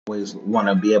Always want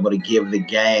to be able to give the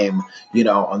game,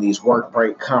 on these work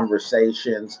break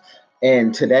conversations.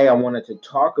 And today I want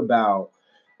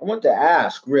to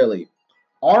ask really,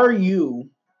 are you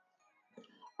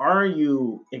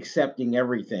accepting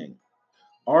everything?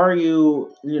 Are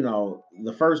you,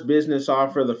 the first business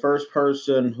offer, the first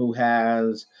person who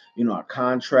has, a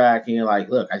contract, and you're like,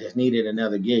 look, I just needed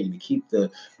another gig to keep the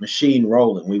machine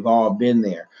rolling. We've all been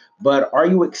there. But are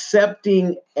you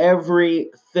accepting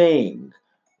everything?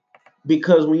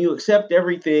 Because when you accept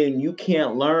everything, you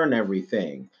can't learn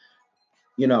everything.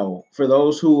 For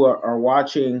those who are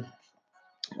watching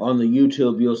on the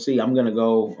YouTube, you'll see I'm going to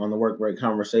go on the work break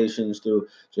conversations through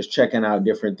just checking out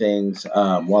different things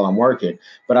while I'm working.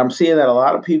 But I'm seeing that a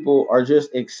lot of people are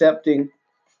just accepting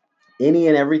any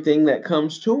and everything that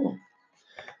comes to them.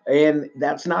 And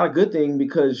that's not a good thing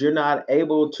because you're not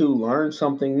able to learn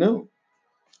something new.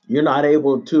 You're not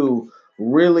able to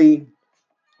really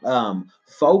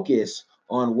focus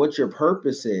on what your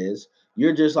purpose is.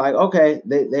 You're just like, okay,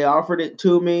 they offered it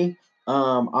to me.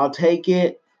 I'll take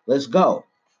it. Let's go.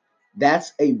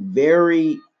 That's a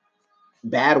very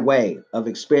bad way of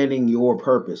expanding your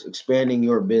purpose, expanding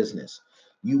your business.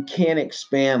 You can't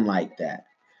expand like that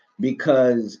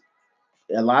because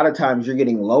a lot of times you're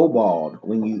getting lowballed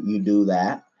when you do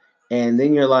that. And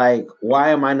then you're like,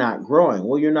 why am I not growing?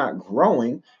 Well, you're not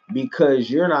growing because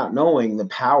you're not knowing the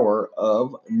power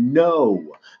of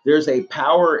no. There's a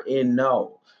power in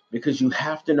no because you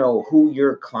have to know who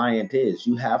your client is.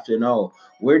 You have to know,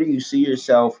 where do you see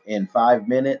yourself in 5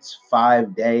 minutes,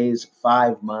 5 days,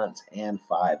 5 months, and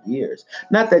 5 years.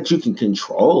 Not that you can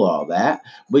control all that,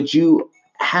 but you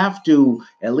have to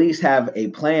at least have a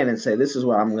plan and say, this is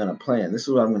what I'm going to plan. This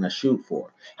is what I'm going to shoot for.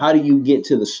 How do you get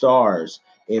to the stars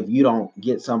if you don't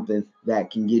get something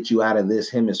that can get you out of this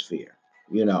hemisphere?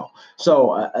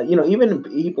 Even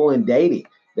people in dating,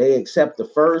 they accept the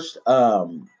first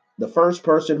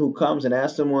person who comes and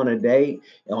asks them on a date,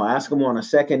 and will ask them on a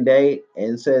second date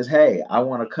and says, hey, I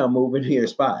want to come move into your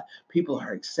spot. People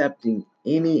are accepting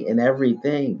any and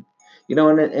everything.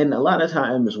 And a lot of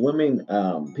times women,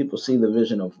 people see the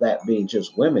vision of that being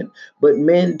just women, but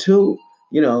men too.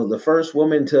 The first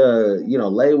woman to,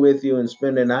 lay with you and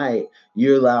spend the night,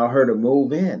 you allow her to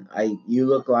move in. You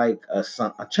look like a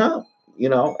chump,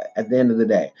 at the end of the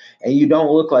day. And you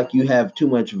don't look like you have too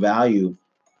much value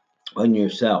on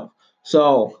yourself.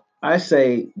 So I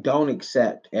say don't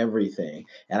accept everything.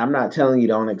 And I'm not telling you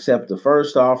don't accept the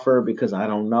first offer because I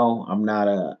don't know. I'm not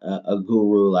a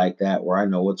guru like that where I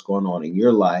know what's going on in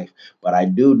your life. But I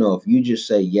do know if you just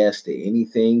say yes to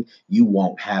anything, you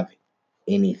won't have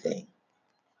anything.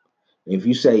 If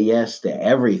you say yes to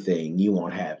everything, you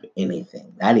won't have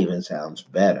anything. That even sounds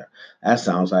better. That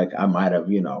sounds like I might have,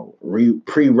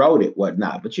 pre-wrote it,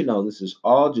 whatnot. But this is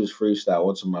all just freestyle.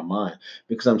 What's in my mind?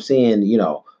 Because I'm seeing,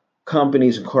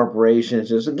 companies and corporations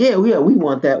just yeah, we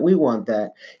want that, we want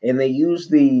that, and they use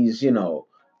these,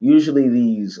 usually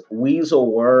these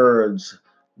weasel words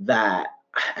that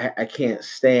I can't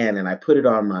stand, and I put it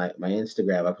on my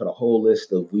Instagram. I put a whole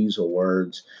list of weasel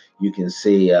words you can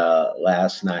see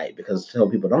last night because I tell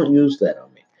people don't use that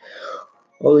on me.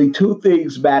 Only two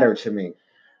things matter to me.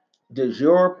 Does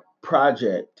your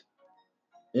project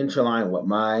interline with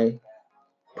my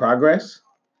progress?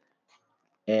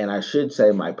 And I should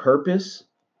say my purpose.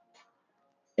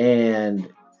 And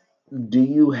do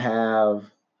you have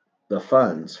the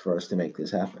funds for us to make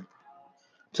this happen?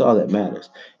 That's all that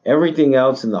matters. Everything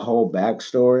else in the whole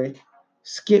backstory,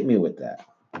 skip me with that.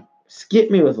 Skip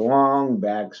me with long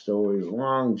backstories,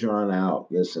 long drawn out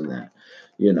this and that.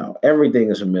 Everything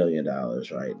is $1 million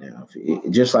right now.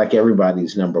 Just like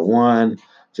everybody's number one,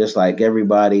 just like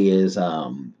everybody is,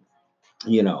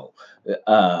 you know,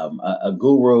 a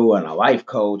guru and a life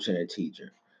coach and a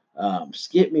teacher.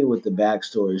 Skip me with the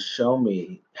backstory. Show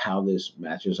me how this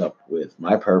matches up with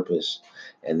my purpose,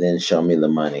 and then show me the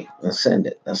money and send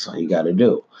it. That's all you got to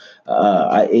do.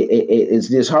 It's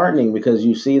disheartening because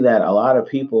you see that a lot of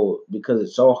people, because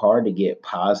it's so hard to get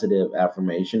positive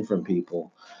affirmation from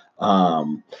people,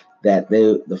 um, that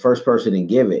the first person to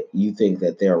give it, you think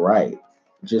that they're right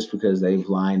just because they've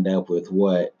lined up with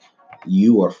what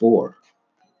you are for.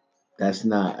 That's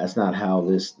not how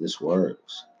this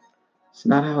works. It's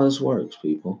not how this works,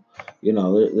 people.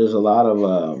 There's a lot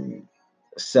of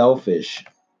selfish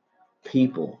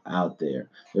people out there.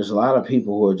 There's a lot of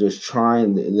people who are just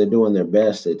trying. They're doing their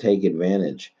best to take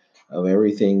advantage of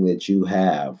everything that you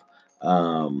have.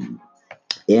 Um,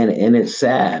 and it's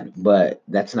sad, but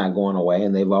that's not going away.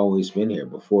 And they've always been here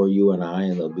before you and I,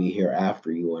 and they'll be here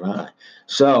after you and I.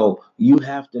 So you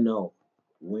have to know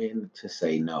when to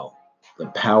say no. The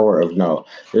power of no.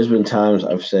 There's been times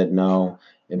I've said no,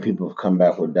 and people have come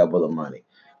back with double the money.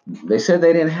 They said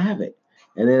they didn't have it,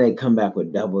 and then they come back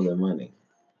with double the money.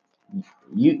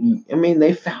 I mean,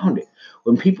 they found it.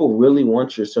 When people really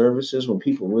want your services, when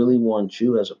people really want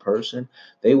you as a person,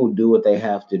 they will do what they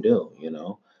have to do.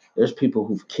 There's people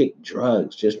who've kicked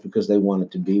drugs just because they wanted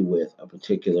to be with a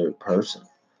particular person.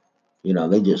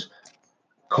 They just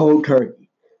cold turkey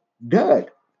done.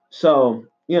 So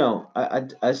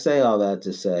I say all that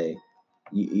to say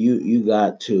you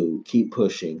got to keep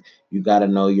pushing. You got to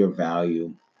know your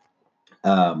value.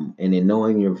 And in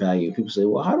knowing your value, people say,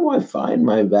 well, how do I find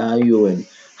my value, and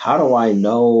how do I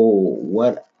know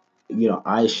what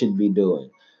I should be doing?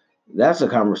 That's a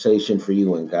conversation for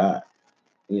you and God.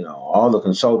 All the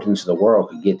consultants of the world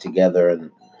could get together,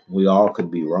 and we all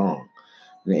could be wrong.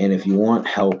 And if you want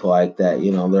help like that,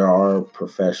 there are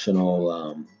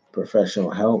professional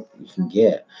help you can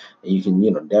get, and you can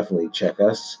definitely check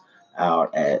us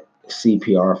out at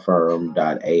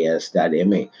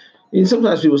cprfirm.as.me. And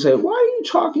sometimes people say, why are you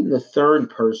talking the third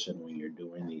person when you're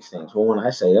doing these things? Well, when I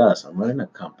say us, I'm running a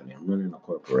company, I'm running a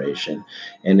corporation.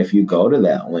 And if you go to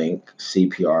that link,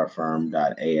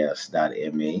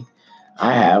 cprfirm.as.me,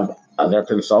 I have other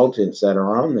consultants that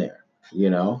are on there.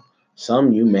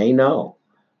 Some you may know.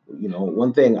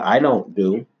 One thing I don't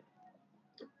do,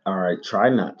 or I try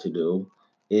not to do,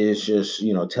 is just,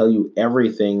 tell you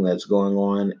everything that's going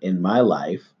on in my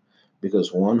life,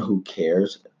 because one, who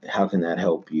cares? How can that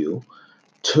help you?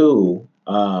 Two,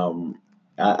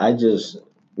 I just,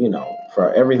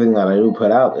 for everything that I do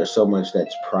put out, there's so much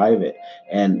that's private.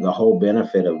 And the whole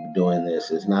benefit of doing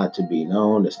this is not to be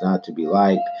known, it's not to be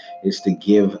liked, it's to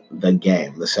give the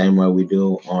game the same way we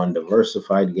do on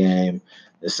Diversified Game,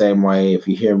 the same way if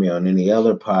you hear me on any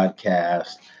other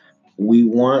podcast. We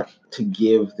want to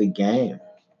give the game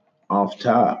off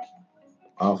top,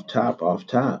 off top, off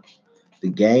top. The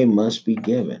game must be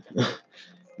given.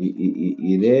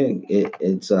 You did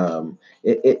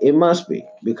it must be,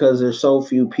 because there's so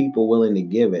few people willing to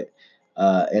give it,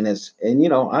 and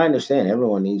I understand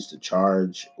everyone needs to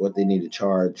charge what they need to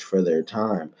charge for their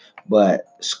time, but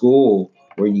school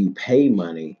where you pay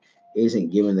money isn't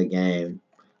giving the game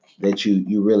that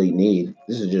you really need.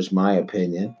 This is just my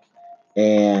opinion.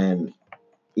 And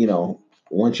you know,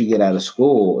 once you get out of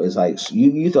school, it's like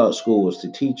you thought school was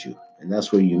to teach you, and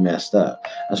that's where you messed up.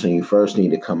 That's when you first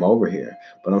need to come over here.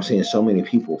 But I'm seeing so many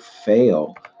people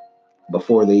fail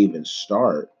before they even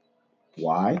start.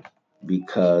 Why?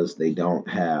 Because they don't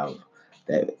have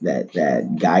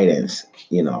that guidance.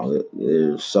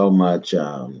 There's so much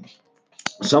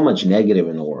negative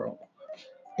in the world.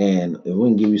 And if we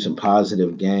can give you some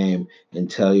positive game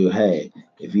and tell you, hey,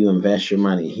 if you invest your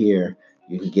money here,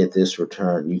 you can get this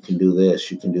return. You can do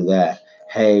this, you can do that.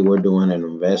 Hey, we're doing an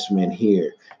investment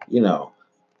here. You know,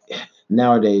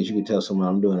 Nowadays you can tell someone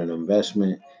I'm doing an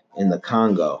investment in the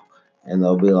Congo, and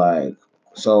they'll be like,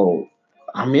 so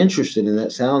I'm interested in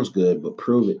that. Sounds good, but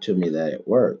prove it to me that it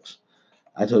works.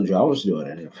 I told you I was doing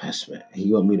an investment, and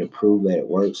you want me to prove that it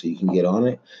works so you can get on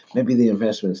it? Maybe the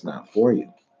investment's not for you.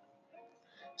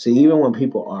 See, even when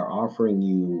people are offering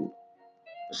you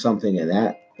something in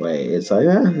that way, it's like,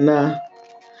 nah.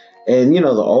 And the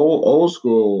old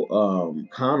school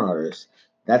con artists,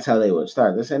 that's how they would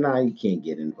start. They say, nah, you can't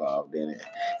get involved in it.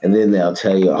 And then they'll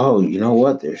tell you, oh, you know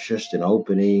what? There's just an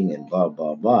opening and blah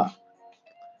blah blah.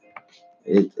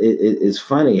 It's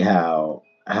funny how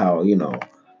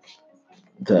the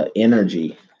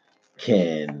energy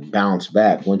can bounce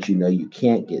back once you know you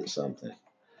can't get something.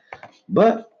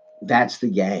 But that's the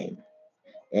game.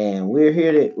 And we're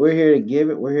here to give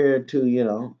it. We're here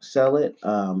to sell it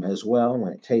as well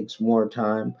when it takes more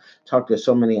time. Talk to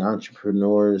so many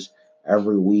entrepreneurs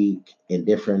every week in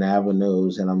different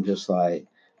avenues, and I'm just like,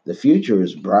 the future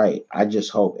is bright. I just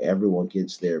hope everyone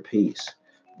gets their piece.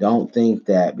 Don't think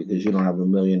that because you don't have $1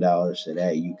 million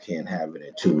today, you can't have it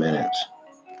in 2 minutes.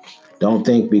 Don't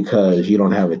think because you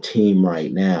don't have a team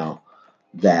right now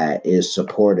that is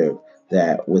supportive,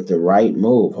 that with the right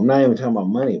move, I'm not even talking about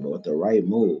money, but with the right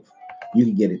move, you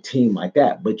can get a team like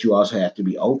that. But you also have to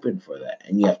be open for that.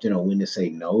 And you have to know when to say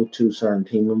no to certain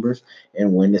team members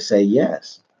and when to say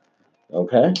yes.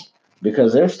 Okay?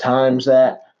 Because there's times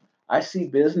that I see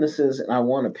businesses and I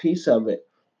want a piece of it.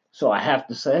 So I have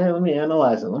to say, hey, let me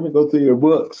analyze it. Let me go through your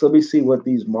books. Let me see what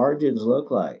these margins look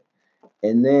like.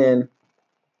 And then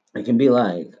it can be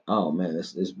like, oh man,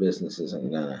 this business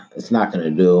it's not gonna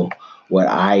do what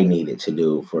I need it to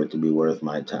do for it to be worth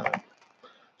my time.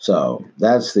 So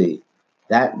that's the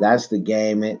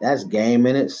game. That's game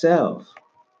in itself.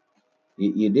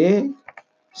 You dig?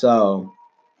 So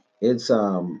it's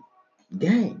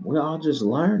game. We're all just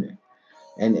learning,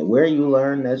 and where you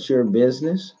learn, that's your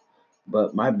business.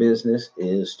 But my business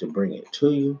is to bring it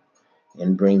to you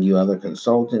and bring you other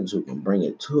consultants who can bring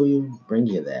it to you, bring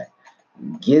you that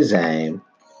gizame,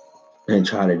 and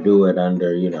try to do it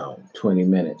under, 20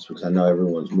 minutes because I know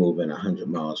everyone's moving 100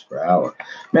 miles per hour.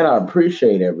 Man, I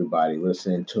appreciate everybody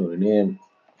listening, tuning in.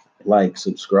 Like,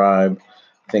 subscribe.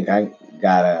 I think I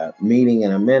got a meeting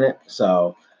in a minute,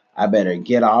 so I better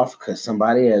get off because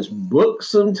somebody has booked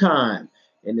some time.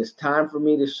 And it's time for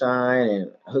me to shine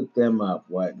and hook them up,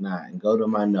 whatnot, and go to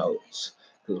my notes.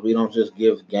 Because we don't just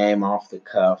give game off the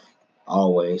cuff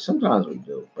always. Sometimes we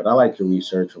do. But I like to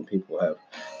research when people have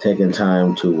taken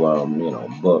time to,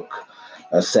 book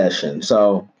a session.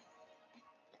 So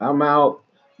I'm out.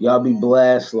 Y'all be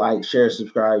blessed. Like, share,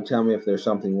 subscribe. Tell me if there's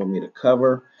something you want me to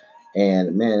cover.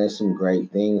 And man, there's some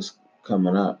great things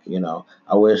coming up.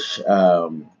 I wish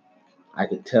I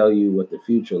could tell you what the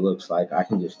future looks like. I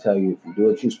can just tell you if you do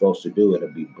what you're supposed to do, it'll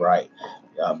be bright.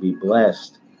 Y'all be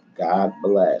blessed. God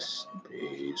bless.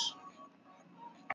 Peace.